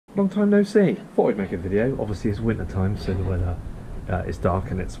long time no see. Thought I'd make a video. Obviously it's winter time, so the weather is dark,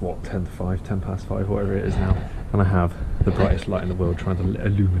 and it's what, 10 past 5, whatever it is now, and I have the brightest light in the world trying to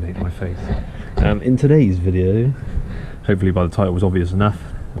illuminate my face. In today's video, hopefully by the title was obvious enough,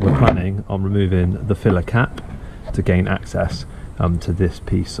 we're planning on removing the filler cap to gain access to this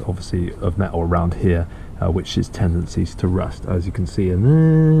piece, obviously, of metal around here, which is tendencies to rust, as you can see. And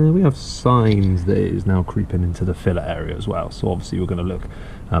there we have signs that it is now creeping into the filler area as well. So obviously we're going to look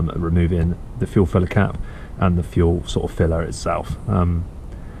at removing the fuel filler cap and the fuel sort of filler itself.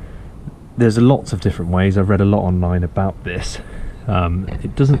 There's lots of different ways. I've read a lot online about this.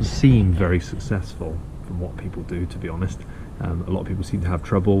 It doesn't seem very successful from what people do, to be honest. A lot of people seem to have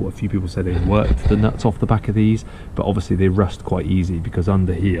trouble. A few people say they've worked the nuts off the back of these, but obviously they rust quite easy because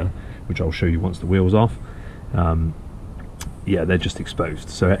under here, which I'll show you once the wheel's off, yeah, they're just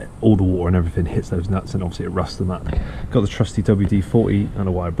exposed. So all the water and everything hits those nuts, and obviously it rusts them up. Got the trusty WD-40 and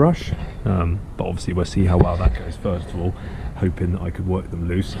a wire brush, but obviously we'll see how well that goes first of all, hoping that I could work them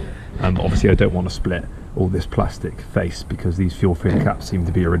loose. Obviously I don't want to split all this plastic face because these fuel filler caps seem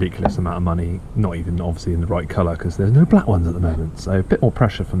to be a ridiculous amount of money, not even obviously in the right colour because there's no black ones at the moment, so a bit more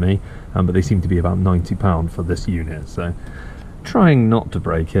pressure for me, but they seem to be about £90 for this unit, so trying not to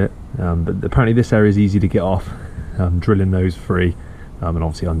break it, but apparently this area is easy to get off, drilling those free, and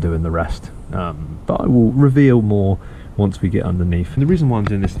obviously undoing the rest, but I will reveal more once we get underneath. And the reason why I'm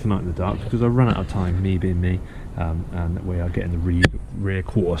doing this tonight in the dark is because I've run out of time, me being me, and we are getting the rear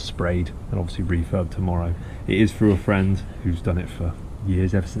quarter sprayed and obviously refurbed tomorrow. It is through a friend who's done it for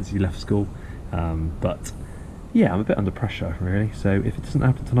years, ever since he left school, but yeah, I'm a bit under pressure really, so if it doesn't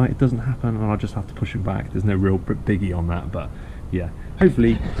happen tonight, it doesn't happen, and I'll just have to push it back. There's no real biggie on that, but yeah,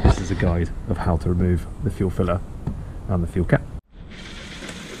 hopefully this is a guide of how to remove the fuel filler and the fuel cap.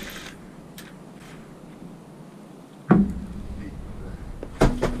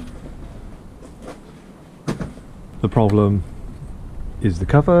 The problem is the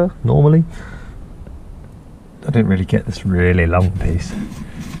cover, normally. I didn't really get this really long piece.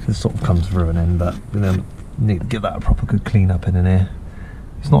 This sort of comes through an end, but then need to give that a proper good clean up in here.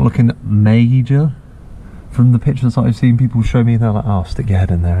 It's not looking major from the pictures that I've seen people show me. They're like, oh, stick your head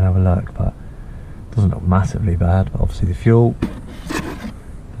in there and have a look, but it doesn't look massively bad. But obviously the fuel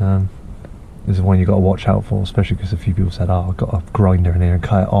is the one you got to watch out for, especially because a few people said, oh, I've got a grinder in here and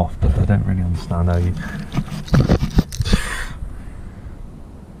cut it off, but I don't really understand how you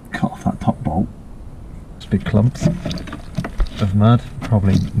cut off that top bolt. It's big clumps of mud.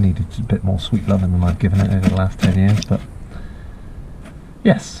 Probably needed a bit more sweet loving than I've given it over the last 10 years, but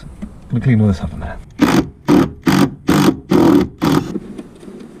yes, I'm going to clean all this up in there.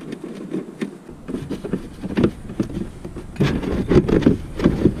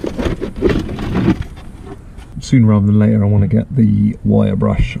 Sooner rather than later I want to get the wire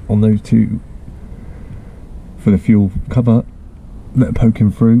brush on those two for the fuel cover, let it poke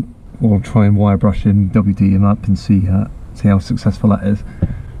him through, or try and wire brush him, WD him up and see how successful that is.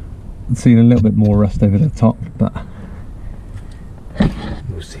 I'm seeing a little bit more rust over the top, but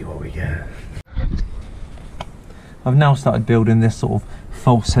we'll see what we get. I've now started building this sort of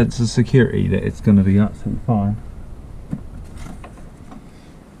false sense of security that it's going to be absolutely fine.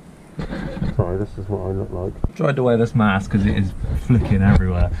 Sorry, this is what I look like. I tried to wear this mask because it is flicking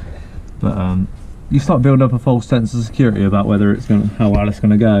everywhere, but you start building up a false sense of security about whether it's going, how well it's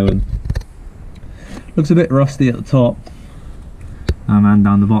going to go, and looks a bit rusty at the top and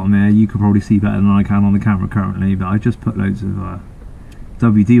down the bottom here. You could probably see better than I can on the camera currently, but I just put loads of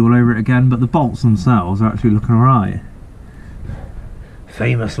WD all over it again. But the bolts themselves are actually looking alright.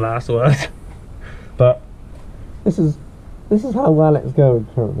 Famous last words. But this is how well it's going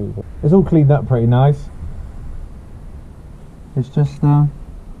currently. It's all cleaned up pretty nice. It's just trying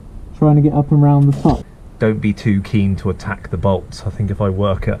to get up and around the top. Don't be too keen to attack the bolts. I think if I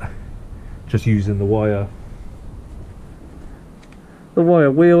work at just using the wire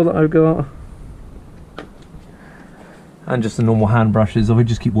wheel that I've got and just the normal hand brushes, if I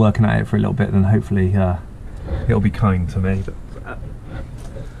just keep working at it for a little bit, then hopefully it'll be kind to me. But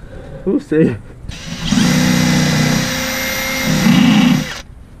we'll see.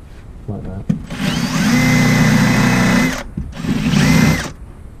 Like that.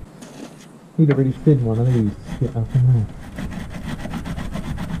 Need a really thin one of these to get up in there.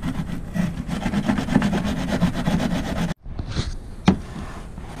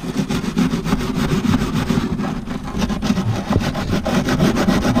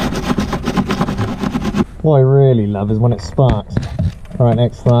 What I really love is when it sparks right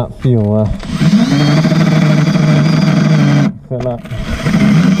next to that fuel. Fill up.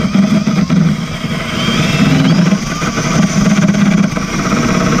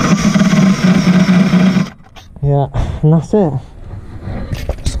 Yeah, and that's it.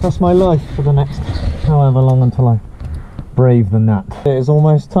 That's my life for the next however long until I brave the nut. It is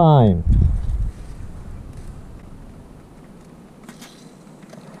almost time.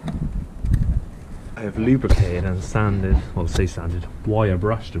 I have lubricated and sanded, well, say sanded, wire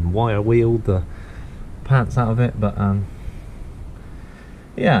brushed and wire wheeled the pants out of it, but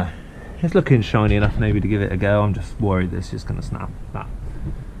yeah, it's looking shiny enough maybe to give it a go. I'm just worried that it's just going to snap that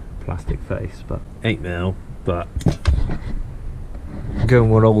plastic face, but 8mm, but Going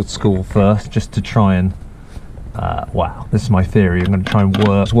with old school first, just to try and wow, this is my theory. I'm going to try and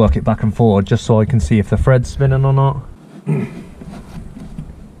work it back and forward just so I can see if the thread's spinning or not.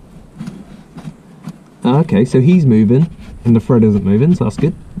 Okay, so he's moving and the thread isn't moving, so that's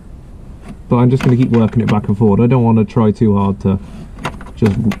good. But I'm just going to keep working it back and forward. I don't want to try too hard to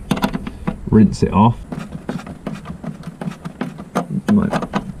just rinse it off. Might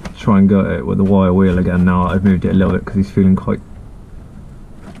try and go at it with the wire wheel again now I've moved it a little bit, because he's feeling quite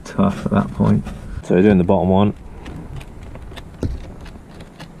tough at that point. So we're doing the bottom one.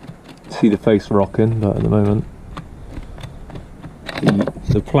 See the face rocking, but at the moment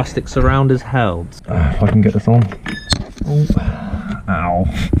the plastic surround is held. If I can get this on. Oh. Ow.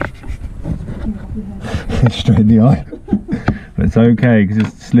 Straight in the eye. But it's okay because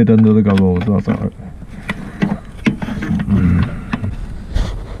it's slid under the goggles. That's alright.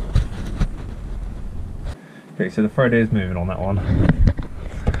 Okay, so the thread is moving on that one.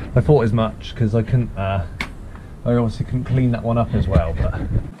 I thought as much because I couldn't. I obviously couldn't clean that one up as well, but.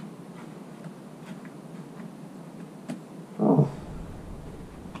 Oh.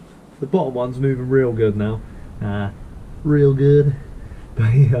 The bottom one's moving real good now. Real good.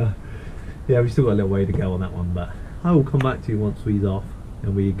 But yeah, we still got a little way to go on that one, but I will come back to you once we's off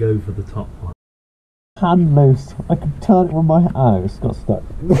and we go for the top one. Hand loose. I can turn it with my hand. It's got stuck.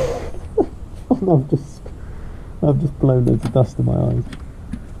 I've just blown loads of dust in my eyes.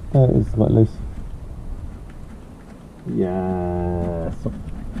 There it is, quite loose. Yes.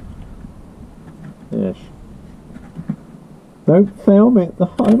 Ish. Don't film it, the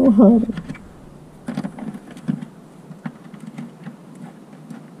final hurdle.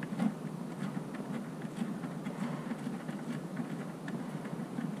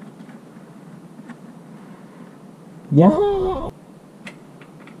 Yeah.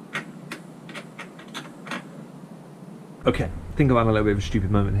 Okay, I think I'm having a little bit of a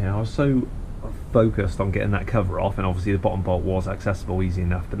stupid moment here. I was so focused on getting that cover off, and obviously the bottom bolt was accessible easy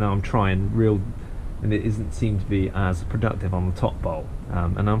enough, but now I'm trying and it doesn't seem to be as productive on the top bolt,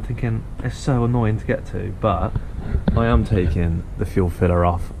 and I'm thinking it's so annoying to get to, but I am taking the fuel filler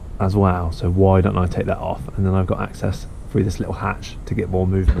off as well, so why don't I take that off, and then I've got access through this little hatch to get more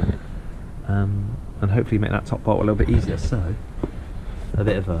movement, and hopefully make that top bolt a little bit easier. So a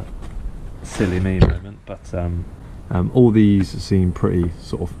bit of a silly me moment, but all these seem pretty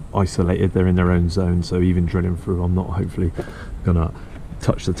sort of isolated. They're in their own zone, so even drilling through, I'm not hopefully gonna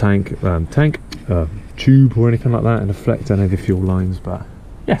touch the tank tube or anything like that and affect any of the fuel lines. But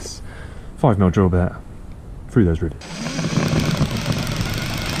yes, 5mm drill bit through those rivets.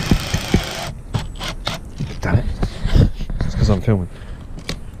 Damn it, it's because I'm filming.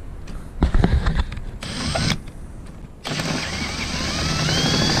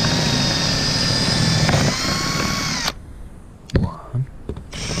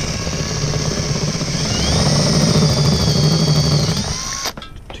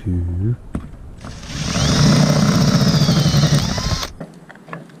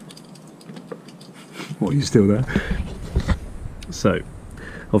 What, are you still there? So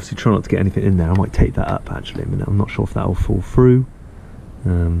obviously try not to get anything in there. I might take that up actually a minute. I'm not sure if that will fall through.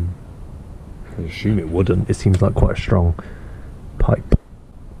 I assume it wouldn't. It seems like quite a strong pipe,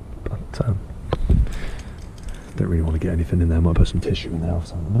 but don't really want to get anything in there. I might put some tissue in there or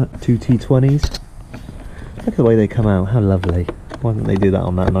something. 2 T20s. Look at the way they come out, how lovely. Why didn't they do that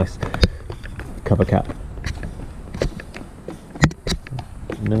on that nice cover cap?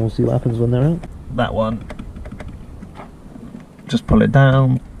 And then we'll see what happens when they're out. That one, just pull it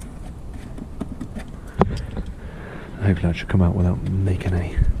down. Hopefully that should come out without making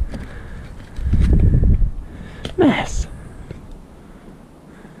a mess.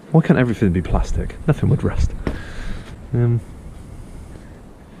 Why can't everything be plastic? Nothing would rust.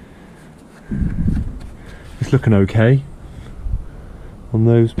 It's looking okay on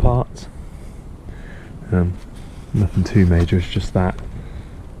those parts. Nothing too major, it's just that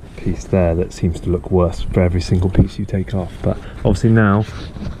piece there that seems to look worse for every single piece you take off. But obviously now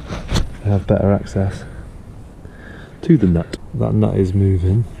I have better access to the nut. That nut is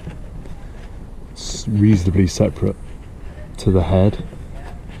moving. It's reasonably separate to the head,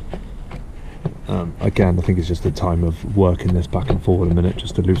 Again, I think it's just a time of working this back and forward a minute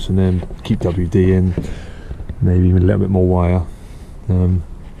just to loosen in, keep WD in, maybe even a little bit more wire.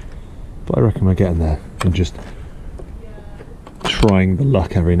 But I reckon we're getting there, and just trying the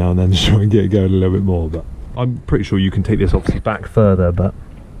luck every now and then to try and get it going a little bit more. But I'm pretty sure you can take this obviously back further, but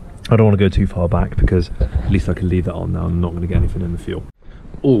I don't want to go too far back because at least I can leave that on now. I'm not going to get anything in the fuel.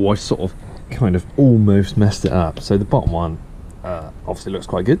 Oh, I sort of kind of almost messed it up. So the bottom one obviously looks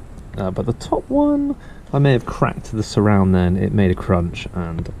quite good, but the top one I may have cracked the surround. Then it made a crunch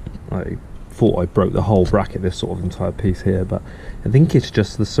and I thought I broke the whole bracket, this sort of entire piece here, but I think it's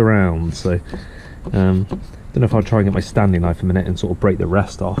just the surround. So don't know if I'll try and get my standing knife a minute and sort of break the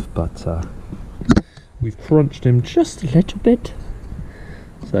rest off, but we've crunched him just a little bit.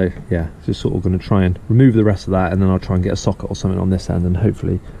 So yeah, just sort of going to try and remove the rest of that, and then I'll try and get a socket or something on this end and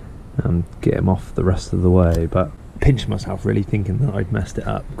hopefully get him off the rest of the way. But pinched myself really thinking that I'd messed it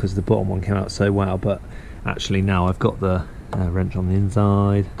up because the bottom one came out so well, but actually now I've got the wrench on the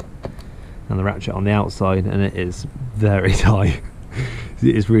inside and the ratchet on the outside, and it is very tight.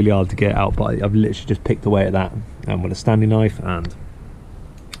 It is really hard to get out, but I've literally just picked away at that with a standing knife and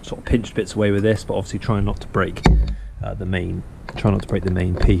sort of pinched bits away with this, but obviously trying not to break the main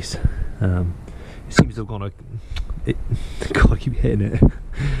piece. It seems to have gone God, I keep hitting it.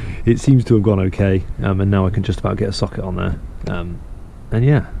 It seems to have gone okay, and now I can just about get a socket on there, and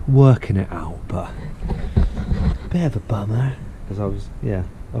yeah, working it out, but bit of a bummer because I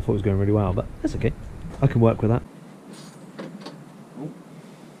thought it was going really well, but that's okay, I can work with that.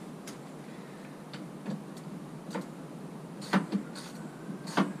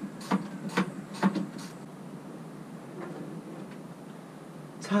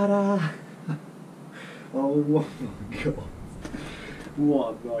 Ta-da! Oh my god,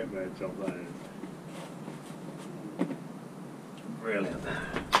 what a nightmare job that is. Brilliant.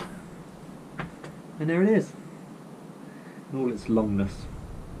 And there it is, in all its longness.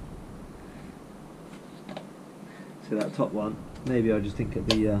 See that top one, maybe I just think at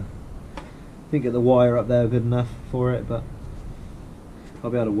the wire up there good enough for it, but I'll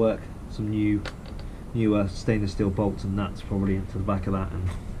be able to work some new stainless steel bolts and nuts probably into the back of that and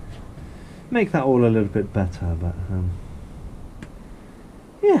make that all a little bit better. But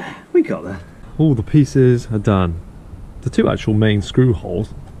yeah, we got there. All the pieces are done. The two actual main screw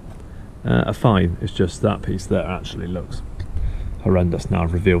holes are fine. It's just that piece there actually looks horrendous now.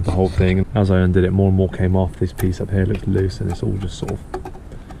 I've revealed the whole thing. As I undid it, more and more came off. This piece up here looks loose, and it's all just sort of,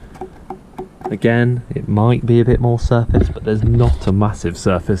 again, it might be a bit more surface, but there's not a massive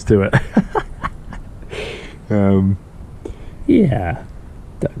surface to it. Yeah,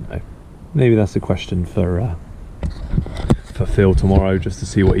 don't know. Maybe that's a question for Phil tomorrow, just to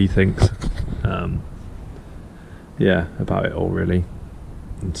see what he thinks. Yeah, about it all really,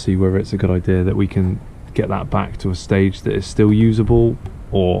 and see whether it's a good idea that we can get that back to a stage that is still usable,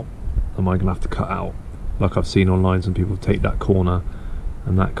 or am I gonna have to cut out, like I've seen online, some people take that corner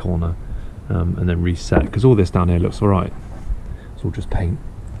and that corner and then reset, because all this down here looks alright. It's all just paint.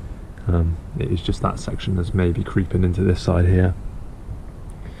 It is just that section that's maybe creeping into this side here,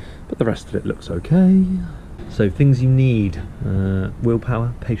 but the rest of it looks okay. So things you need: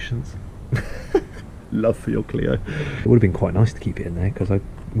 willpower, patience, love for your Clio. It would have been quite nice to keep it in there because I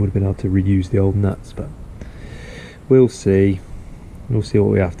would have been able to reuse the old nuts, but we'll see what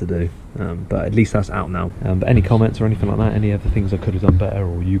we have to do. But at least that's out now. But any comments or anything like that, any other things I could have done better,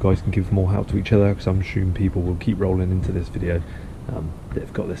 or you guys can give more help to each other, because I'm assuming people will keep rolling into this video.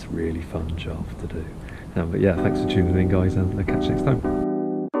 They've got this really fun job to do. But yeah, thanks for tuning in guys, and I'll catch you next time.